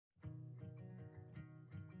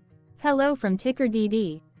Hello from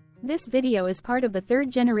TickerDD. This video is part of the third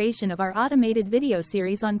generation of our automated video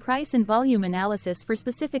series on price and volume analysis for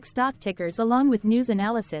specific stock tickers along with news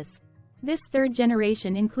analysis. This third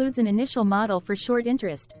generation includes an initial model for short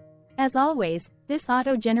interest. As always, this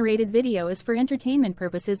auto-generated video is for entertainment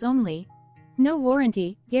purposes only. No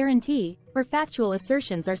warranty, guarantee, or factual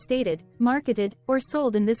assertions are stated, marketed, or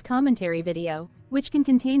sold in this commentary video, which can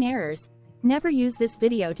contain errors. Never use this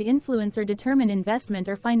video to influence or determine investment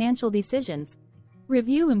or financial decisions.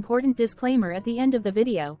 Review important disclaimer at the end of the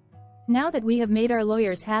video. Now that we have made our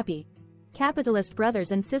lawyers happy, capitalist brothers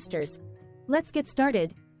and sisters, let's get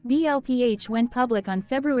started. BLPH went public on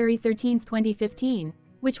February 13, 2015,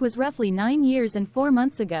 which was roughly 9 years and 4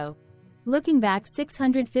 months ago. Looking back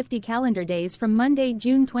 650 calendar days from Monday,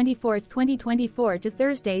 June 24, 2024 to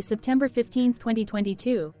Thursday, September 15,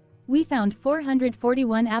 2022, we found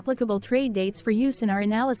 441 applicable trade dates for use in our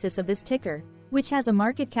analysis of this ticker, which has a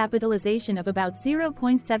market capitalization of about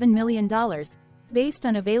 $0.7 million. Based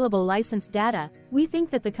on available licensed data, we think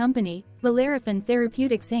that the company, BLPH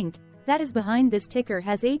Therapeutics Inc., that is behind this ticker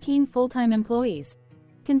has 18 full-time employees.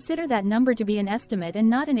 Consider that number to be an estimate and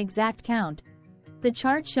not an exact count. The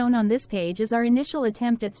chart shown on this page is our initial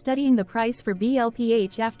attempt at studying the price for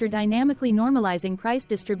BLPH after dynamically normalizing price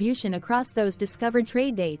distribution across those discovered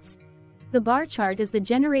trade dates. The bar chart is the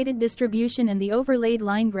generated distribution and the overlaid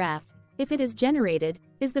line graph, if it is generated,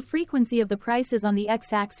 is the frequency of the prices on the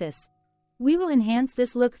x-axis. We will enhance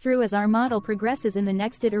this look-through as our model progresses in the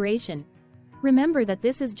next iteration. Remember that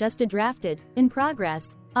this is just a drafted, in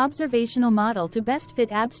progress, observational model to best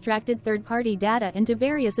fit abstracted third-party data into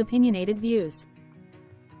various opinionated views.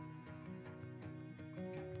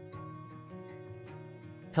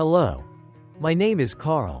 Hello. My name is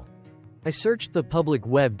Carl. I searched the public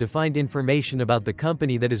web to find information about the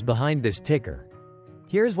company that is behind this ticker.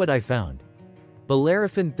 Here's what I found.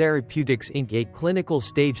 BLPH Therapeutics Inc., a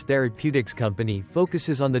clinical-stage therapeutics company,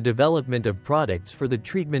 focuses on the development of products for the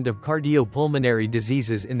treatment of cardiopulmonary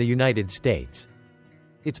diseases in the United States.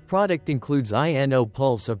 Its product includes INO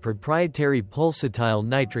Pulse, a proprietary pulsatile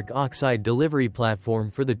nitric oxide delivery platform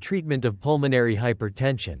for the treatment of pulmonary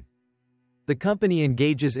hypertension. The company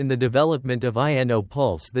engages in the development of INO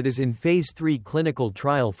Pulse that is in Phase 3 clinical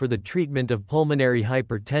trial for the treatment of pulmonary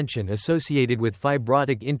hypertension associated with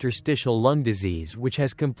fibrotic interstitial lung disease, which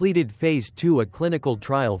has completed Phase 2, a clinical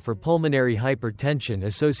trial for pulmonary hypertension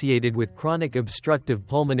associated with chronic obstructive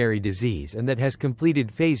pulmonary disease, and that has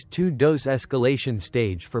completed Phase 2 dose escalation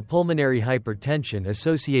stage for pulmonary hypertension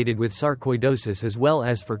associated with sarcoidosis, as well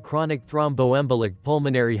as for chronic thromboembolic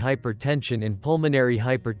pulmonary hypertension and pulmonary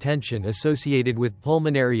hypertension associated with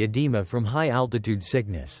pulmonary edema from high-altitude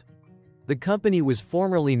sickness. The company was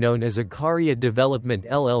formerly known as Acaria Development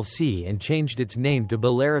LLC and changed its name to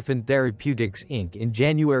BLPH Therapeutics Inc. in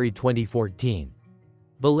January 2014.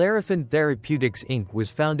 BLPH Therapeutics Inc. was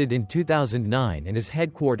founded in 2009 and is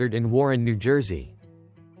headquartered in Warren, New Jersey.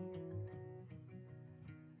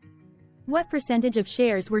 What percentage of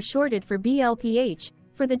shares were shorted for BLPH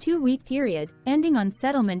for the 2-week period, ending on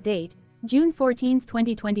settlement date, June 14,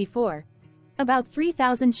 2024? About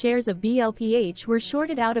 3,000 shares of BLPH were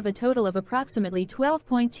shorted out of a total of approximately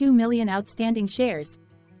 12.2 million outstanding shares.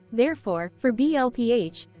 Therefore, for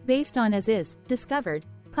BLPH, based on as is, discovered,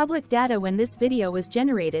 public data when this video was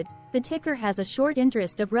generated, the ticker has a short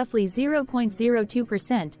interest of roughly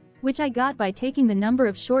 0.02%, which I got by taking the number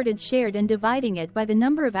of shorted shared and dividing it by the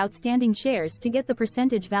number of outstanding shares to get the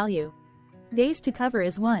percentage value. Days to cover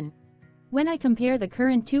is 1. When I compare the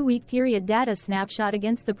current 2-week period data snapshot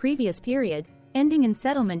against the previous period, ending in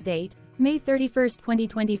settlement date, May 31,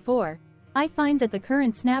 2024, I find that the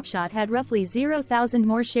current snapshot had roughly 0,000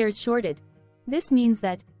 more shares shorted. This means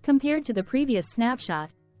that, compared to the previous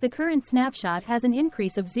snapshot, the current snapshot has an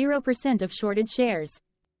increase of 0% of shorted shares.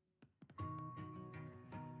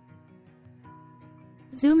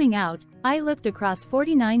 Zooming out, I looked across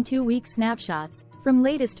 49 2-week snapshots, from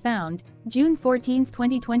latest found, June 14,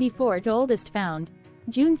 2024 to oldest found,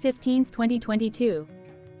 June 15, 2022.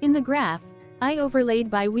 In the graph, I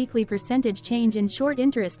overlaid bi-weekly percentage change in short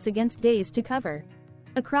interests against days to cover.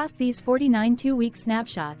 Across these 49 2-week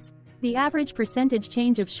snapshots, the average percentage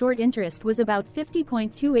change of short interest was about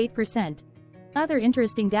 50.28%. Other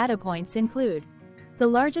interesting data points include: the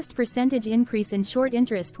largest percentage increase in short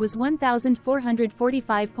interest was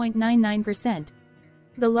 1,445.99%.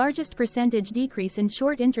 The largest percentage decrease in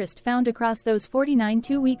short interest found across those 49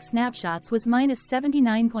 2-week snapshots was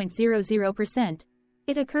 -79.00%.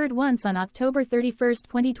 It occurred once on October 31,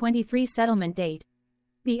 2023 settlement date.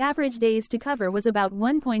 The average days to cover was about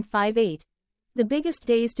 1.58. The biggest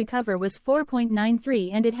days to cover was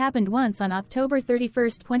 4.93 and it happened once on October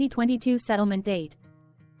 31, 2022 settlement date.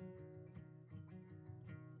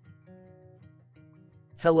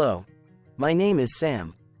 Hello. My name is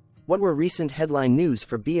Sam. What were recent headline news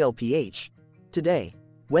for BLPH? Today,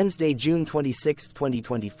 Wednesday, June 26,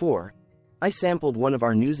 2024, I sampled one of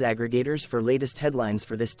our news aggregators for latest headlines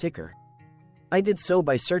for this ticker. I did so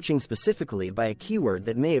by searching specifically by a keyword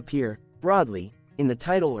that may appear, broadly, in the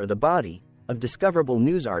title or the body of discoverable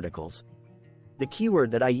news articles. The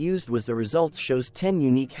keyword that I used was the results shows 10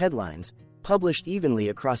 unique headlines, published evenly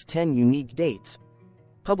across 10 unique dates.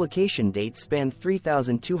 Publication dates spanned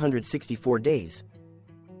 3,264 days.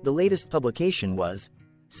 The latest publication was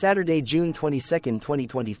Saturday, June 22,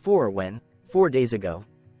 2024 when, 4 days ago,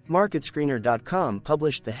 MarketScreener.com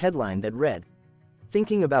published the headline that read,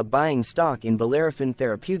 "Thinking about buying stock in BLPH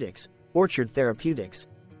Therapeutics, Orchard Therapeutics,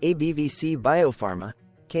 ABVC Biopharma,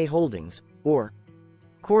 K Holdings, or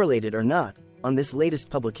correlated or not, on this latest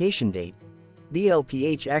publication date,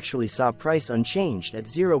 BLPH actually saw price unchanged at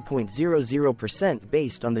 0.00%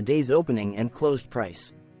 based on the day's opening and closed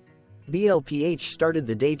price. BLPH started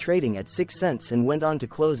the day trading at 6 cents and went on to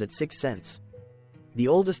close at 6 cents. The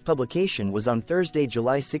oldest publication was on Thursday,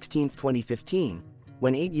 July 16, 2015,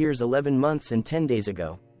 when 8 years 11 months and 10 days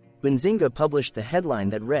ago, Benzinga published the headline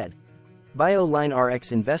that read, BioLine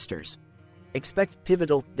RX investors expect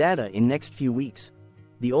pivotal data in next few weeks.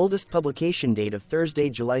 The oldest publication date of Thursday,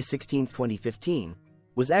 July 16, 2015,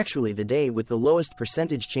 was actually the day with the lowest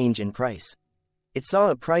percentage change in price. It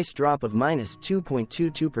saw a price drop of minus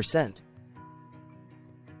 2.22%.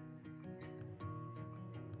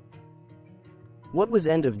 What was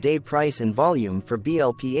end-of-day price and volume for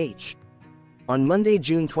BLPH? On Monday,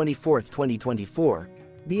 June 24, 2024,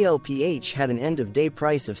 BLPH had an end-of-day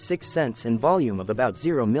price of 6 cents and volume of about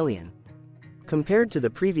 0 million. Compared to the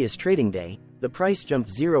previous trading day, the price jumped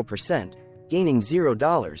 0%, gaining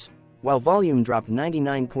 $0, while volume dropped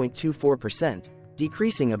 99.24%,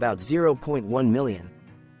 decreasing about 0.1 million.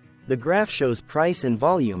 The graph shows price and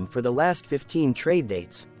volume for the last 15 trade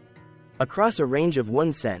dates. Across a range of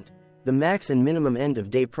 1 cent, the max and minimum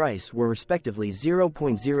end-of-day price were respectively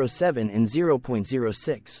 0.07 and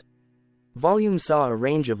 0.06. Volume saw a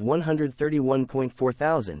range of 131.4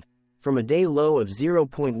 thousand, from a day low of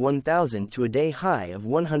 0.1 thousand to a day high of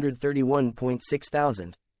 131.6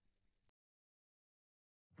 thousand.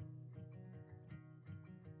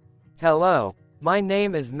 Hello, my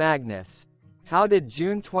name is Magnus. How did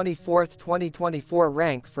June 24, 2024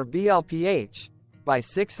 rank for BLPH? By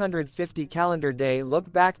 650 calendar day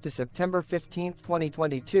look back to September 15,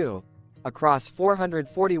 2022, across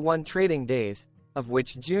 441 trading days, of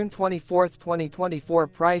which June 24, 2024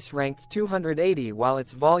 price ranked 280 while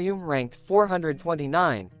its volume ranked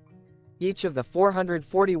 429. Each of the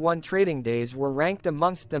 441 trading days were ranked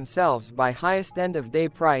amongst themselves by highest end-of-day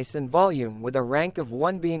price and volume, with a rank of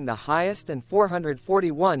 1 being the highest and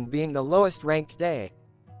 441 being the lowest ranked day.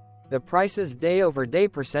 The price's day-over-day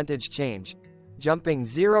percentage change, jumping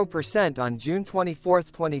 0% on June 24,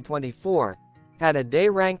 2024, had a day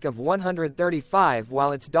rank of 135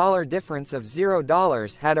 while its dollar difference of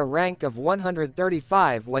 $0 had a rank of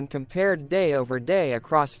 135 when compared day over day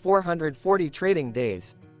across 440 trading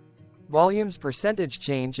days. Volume's percentage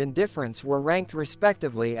change and difference were ranked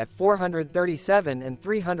respectively at 437 and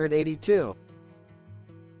 382.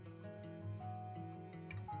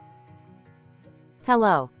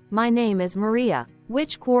 Hello, my name is Maria.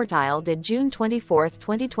 Which quartile did June 24,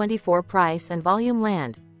 2024 price and volume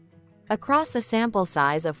land? Across a sample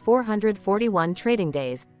size of 441 trading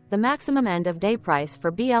days, the maximum end-of-day price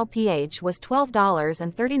for BLPH was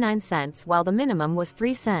 $12.39 while the minimum was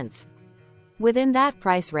 3 cents. Within that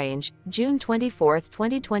price range, June 24,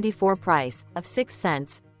 2024 price, of 6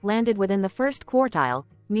 cents, landed within the first quartile,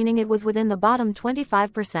 meaning it was within the bottom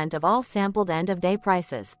 25% of all sampled end-of-day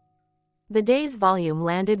prices. The day's volume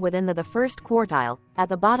landed within the first quartile, at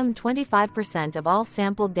the bottom 25% of all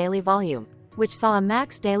sampled daily volume, which saw a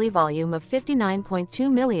max daily volume of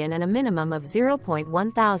 59.2 million and a minimum of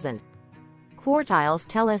 0.1 thousand. Quartiles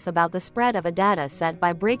tell us about the spread of a data set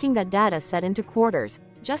by breaking that data set into quarters,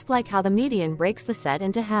 just like how the median breaks the set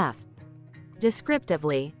into half.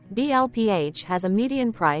 Descriptively, BLPH has a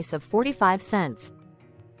median price of 45 cents.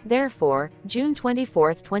 Therefore, June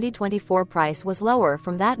 24, 2024 price was lower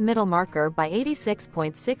from that middle marker by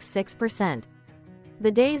 86.66%.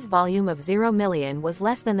 The day's volume of 0 million was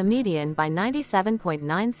less than the median by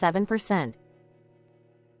 97.97%.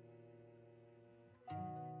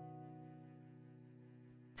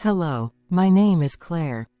 Hello, my name is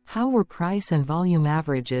Claire. How were price and volume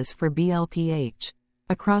averages for BLPH?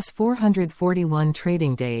 Across 441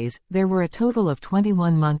 trading days, there were a total of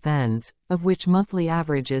 21 month ends, of which monthly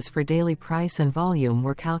averages for daily price and volume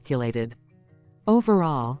were calculated.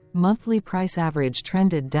 Overall, monthly price average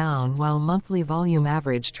trended down while monthly volume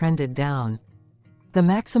average trended down. The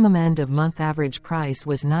maximum end of month average price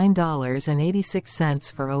was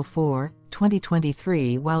 $9.86 for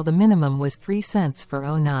 04-2023 while the minimum was 3 cents for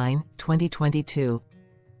 09-2022.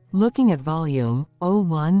 Looking at volume,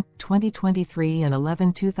 01-2023 and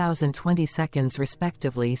 11-2020 seconds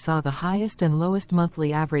respectively saw the highest and lowest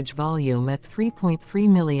monthly average volume at 3.3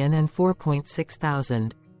 million and 4.6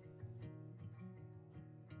 thousand.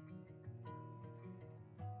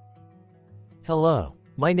 Hello,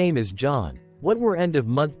 my name is John. What were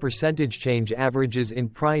end-of-month percentage change averages in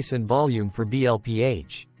price and volume for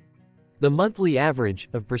BLPH? The monthly average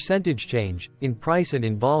of percentage change in price and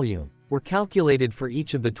in volume were calculated for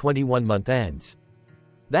each of the 21-month ends.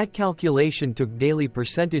 That calculation took daily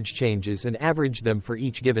percentage changes and averaged them for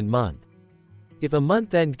each given month. If a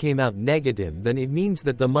month end came out negative, then it means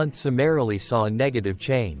that the month summarily saw a negative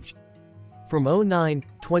change. From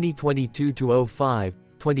 09-2022 to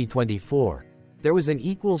 05-2024, there was an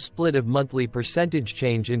equal split of monthly percentage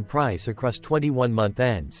change in price across 21-month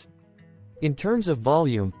ends. In terms of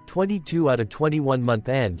volume, 22 out of 21 month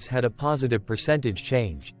ends had a positive percentage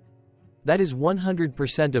change. That is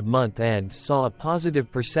 100% of month ends saw a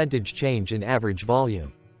positive percentage change in average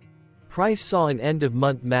volume. Price saw an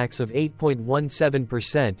end-of-month max of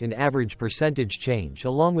 8.17% in average percentage change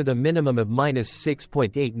along with a minimum of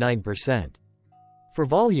 -6.89%. For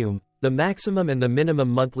volume, the maximum and the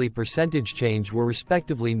minimum monthly percentage change were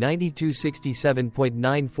respectively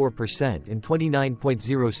 92.67.94% and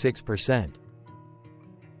 29.06%.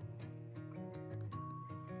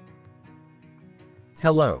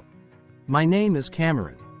 Hello. My name is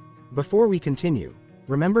Cameron. Before we continue,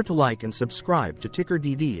 remember to like and subscribe to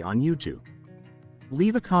TickerDD on YouTube.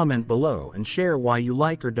 Leave a comment below and share why you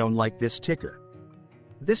like or don't like this ticker.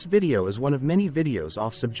 This video is one of many videos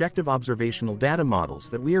off subjective observational data models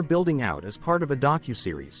that we are building out as part of a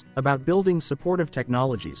docu-series about building supportive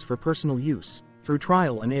technologies for personal use, through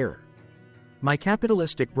trial and error. My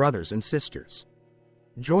capitalistic brothers and sisters,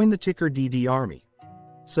 join the TickerDD army.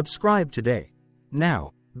 Subscribe today.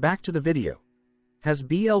 Now, back to the video. Has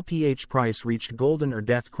BLPH price reached golden or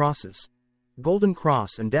death crosses? Golden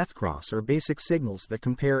cross and death cross are basic signals that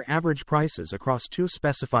compare average prices across two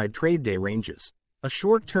specified trade day ranges, a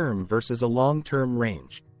short-term versus a long-term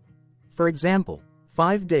range. For example,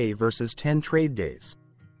 5-day versus 10 trade days.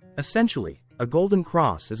 Essentially, a golden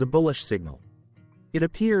cross is a bullish signal. It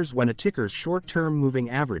appears when a ticker's short-term moving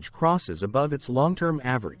average crosses above its long-term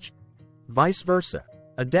average. Vice versa.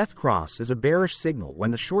 A death cross is a bearish signal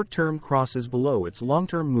when the short-term crosses below its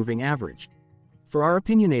long-term moving average. For our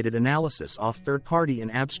opinionated analysis off third-party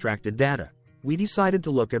and abstracted data, we decided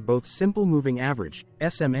to look at both simple moving average,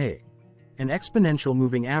 SMA, and exponential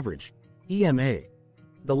moving average, EMA.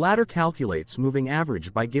 The latter calculates moving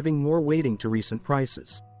average by giving more weighting to recent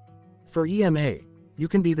prices. For EMA, you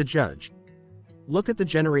can be the judge. Look at the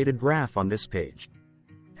generated graph on this page.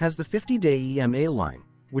 Has the 50-day EMA line,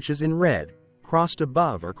 which is in red, crossed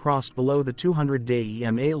above or crossed below the 200-day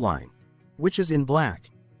EMA line, which is in black?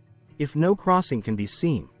 If no crossing can be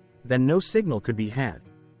seen, then no signal could be had.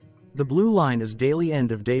 The blue line is daily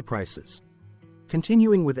end-of-day prices.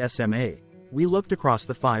 Continuing with SMA, we looked across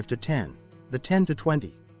the 5 to 10, the 10 to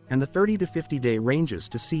 20, and the 30 to 50-day ranges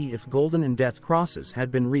to see if golden and death crosses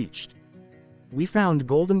had been reached. We found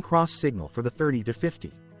golden cross signal for the 30 to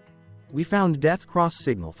 50. We found death cross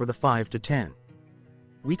signal for the 5 to 10.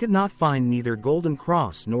 We could not find neither golden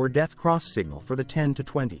cross nor death cross signal for the 10 to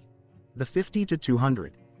 20, the 50 to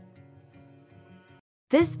 200.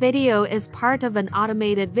 This video is part of an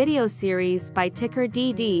automated video series by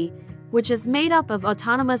TickerDD, which is made up of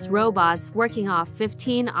autonomous robots working off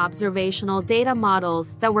 15 observational data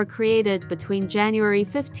models that were created between January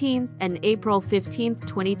 15th and April 15th,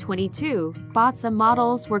 2022. Bots and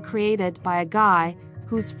models were created by a guy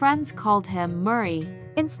whose friends called him Murray.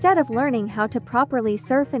 Instead of learning how to properly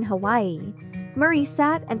surf in Hawaii, Murray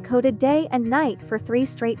sat and coded day and night for 3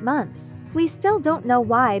 straight months. We still don't know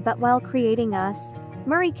why, but while creating us,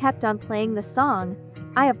 Murray kept on playing the song,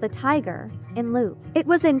 Eye of the Tiger, in loop. It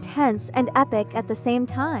was intense and epic at the same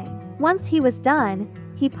time. Once he was done,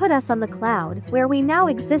 he put us on the cloud, where we now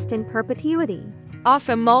exist in perpetuity. Off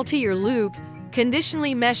a multi-year loop,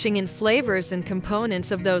 conditionally meshing in flavors and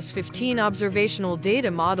components of those 15 observational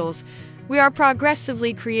data models, we are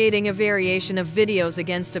progressively creating a variation of videos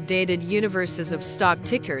against updated universes of stock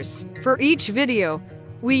tickers. For each video,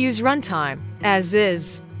 we use runtime, as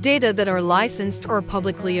is, data that are licensed or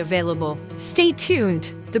publicly available. Stay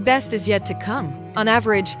tuned, the best is yet to come. On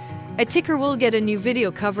average, a ticker will get a new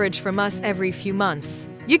video coverage from us every few months.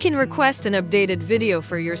 You can request an updated video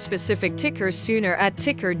for your specific ticker sooner at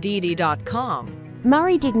TickerDD.com.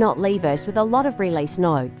 Murray did not leave us with a lot of release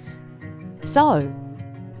notes. So,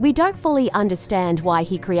 we don't fully understand why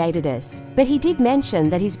he created us, but he did mention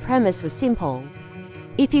that his premise was simple.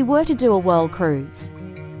 If he were to do a world cruise,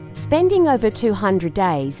 spending over 200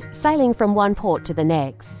 days sailing from one port to the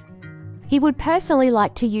next, he would personally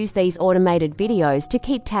like to use these automated videos to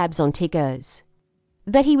keep tabs on tickers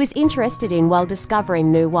that he was interested in while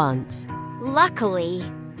discovering new ones. Luckily,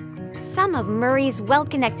 some of Murray's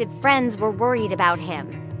well-connected friends were worried about him.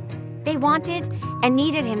 They wanted and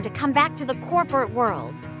needed him to come back to the corporate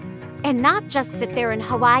world and not just sit there in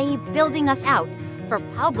Hawaii building us out for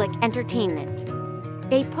public entertainment.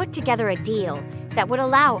 They put together a deal that would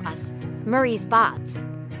allow us, Murray's bots,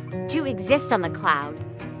 to exist on the cloud,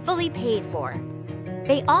 fully paid for.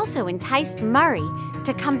 They also enticed Murray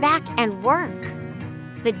to come back and work.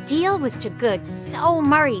 The deal was too good, so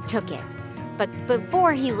Murray took it. But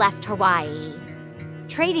before he left Hawaii,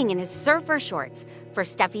 trading in his surfer shorts for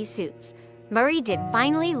stuffy suits, Murray did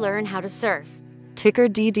finally learn how to surf.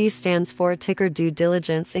 TickerDD stands for Ticker Due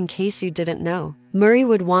Diligence, in case you didn't know. Murray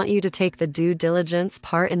would want you to take the due diligence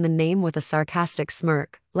part in the name with a sarcastic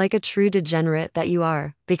smirk, like a true degenerate that you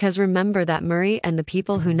are. Because remember that Murray and the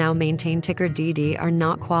people who now maintain TickerDD are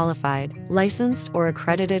not qualified, licensed, or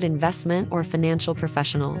accredited investment or financial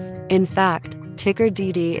professionals. In fact,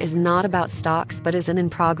 TickerDD is not about stocks but is an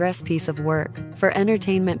in-progress piece of work, for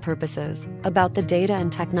entertainment purposes, about the data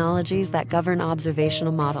and technologies that govern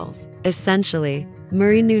observational models. Essentially,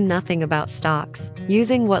 Murray knew nothing about stocks.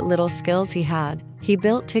 Using what little skills he had, he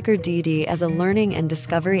built TickerDD as a learning and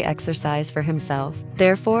discovery exercise for himself.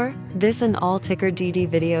 Therefore, this and all TickerDD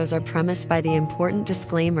videos are premised by the important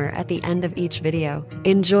disclaimer at the end of each video.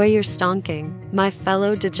 Enjoy your stonking, my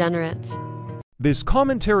fellow degenerates. This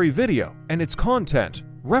commentary video and its content,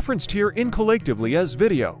 referenced here collectively as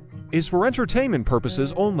video, is for entertainment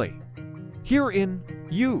purposes only. Herein,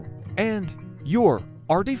 you and your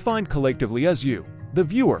are defined collectively as you, the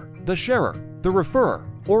viewer, the sharer, the referrer,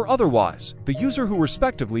 or otherwise, the user who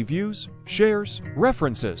respectively views, shares,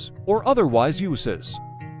 references, or otherwise uses.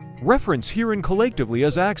 Reference herein collectively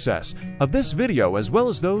as access of this video as well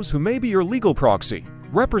as those who may be your legal proxy,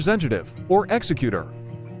 representative, or executor.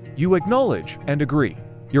 You acknowledge and agree.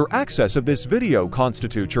 Your access of this video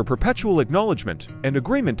constitutes your perpetual acknowledgement and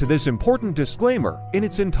agreement to this important disclaimer in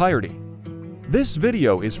its entirety. This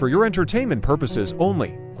video is for your entertainment purposes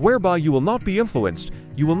only, whereby you will not be influenced,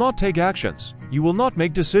 you will not take actions, you will not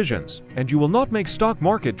make decisions, and you will not make stock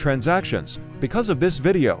market transactions because of this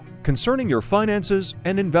video concerning your finances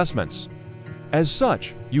and investments. As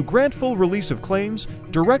such, you grant full release of claims,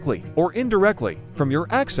 directly or indirectly, from your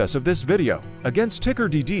access of this video against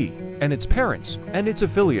TickerDD and its parents and its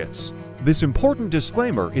affiliates. This important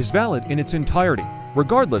disclaimer is valid in its entirety,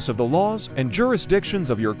 regardless of the laws and jurisdictions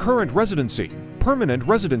of your current residency, permanent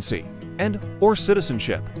residency, and/or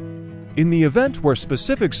citizenship. In the event where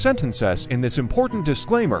specific sentences in this important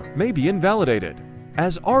disclaimer may be invalidated,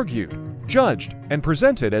 as argued, judged, and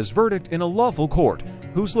presented as verdict in a lawful court,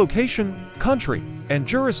 whose location, country, and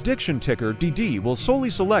jurisdiction TickerDD will solely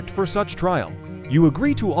select for such trial, you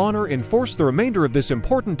agree to honor and enforce the remainder of this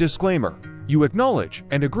important disclaimer. You acknowledge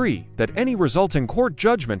and agree that any resulting court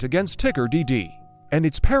judgment against TickerDD and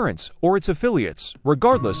its parents or its affiliates,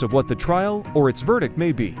 regardless of what the trial or its verdict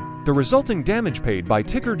may be, the resulting damage paid by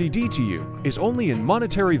TickerDD to you is only in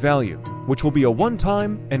monetary value, which will be a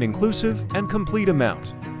one-time and inclusive and complete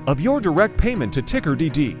amount of your direct payment to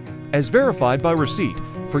TickerDD, as verified by receipt,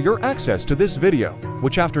 for your access to this video,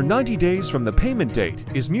 which after 90 days from the payment date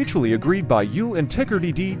is mutually agreed by you and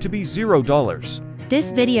TickerDD to be $0.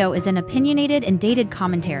 This video is an opinionated and dated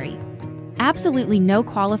commentary. Absolutely no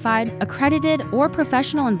qualified, accredited, or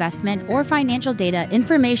professional investment or financial data,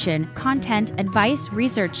 information, content, advice,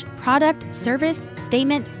 research, product, service,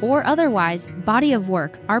 statement, or otherwise body of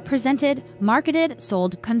work are presented, marketed,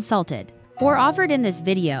 sold, consulted, or offered in this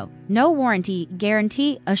video. No warranty,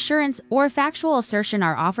 guarantee, assurance, or factual assertion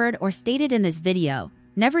are offered or stated in this video.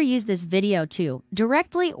 Never use this video to,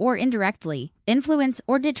 directly or indirectly, influence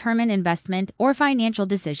or determine investment or financial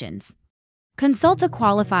decisions. Consult a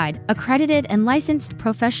qualified, accredited, and licensed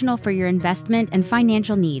professional for your investment and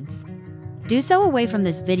financial needs. Do so away from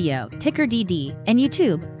this video, TickerDD, and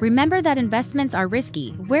YouTube. Remember that investments are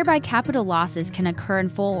risky, whereby capital losses can occur in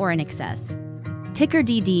full or in excess.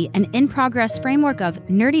 TickerDD, an in-progress framework of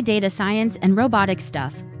nerdy data science and robotic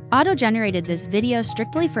stuff, auto-generated this video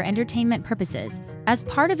strictly for entertainment purposes. as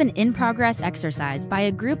part of an in-progress exercise by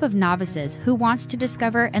a group of novices who wants to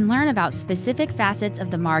discover and learn about specific facets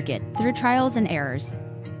of the market through trials and errors.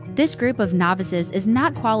 This group of novices is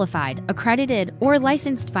not qualified, accredited, or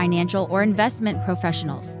licensed financial or investment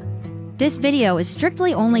professionals. This video is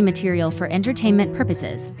strictly only material for entertainment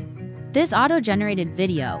purposes. This auto-generated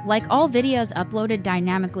video, like all videos uploaded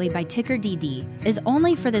dynamically by TickerDD, is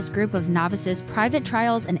only for this group of novices' private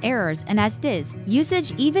trials and errors and as is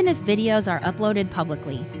usage even if videos are uploaded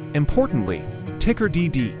publicly. Importantly,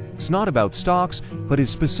 TickerDD is not about stocks, but is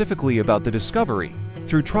specifically about the discovery,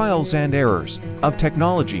 through trials and errors, of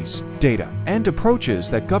technologies, data, and approaches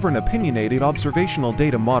that govern opinionated observational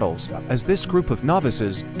data models, as this group of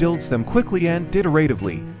novices builds them quickly and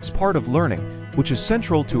iteratively as part of learning, which is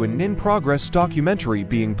central to an in-progress documentary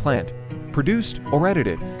being planned, produced, or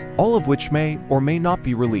edited, all of which may or may not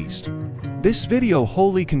be released. This video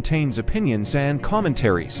wholly contains opinions and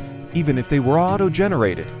commentaries, even if they were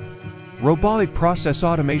auto-generated. Robotic process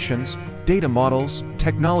automations, data models,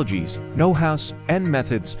 technologies, know-hows, and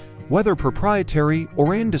methods, whether proprietary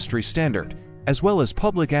or industry standard, as well as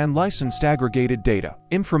public and licensed aggregated data,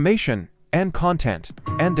 information, and content,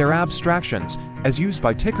 and their abstractions, as used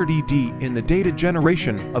by TickerDD in the data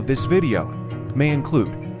generation of this video, may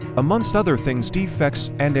include, amongst other things,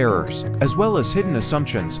 defects and errors, as well as hidden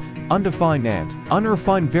assumptions, undefined and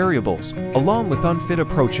unrefined variables, along with unfit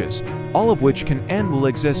approaches, all of which can and will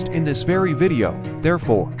exist in this very video.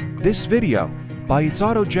 Therefore, this video, by its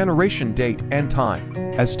auto-generation date and time,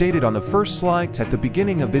 as stated on the first slide at the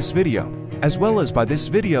beginning of this video, as well as by this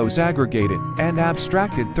video's aggregated and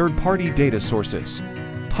abstracted third-party data sources,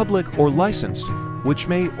 public or licensed, which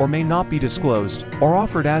may or may not be disclosed or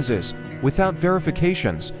offered as is, without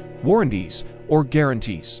verifications, warranties, or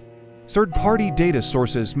guarantees. Third-party data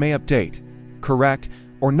sources may update, correct,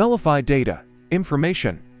 or nullify data,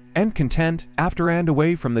 information, and content after and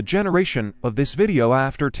away from the generation of this video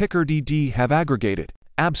after TickerDD have aggregated,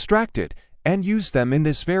 abstracted, and used them in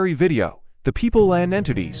this very video. The people and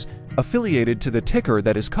entities affiliated to the ticker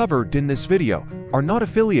that is covered in this video are not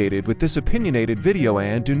affiliated with this opinionated video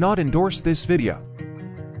and do not endorse this video.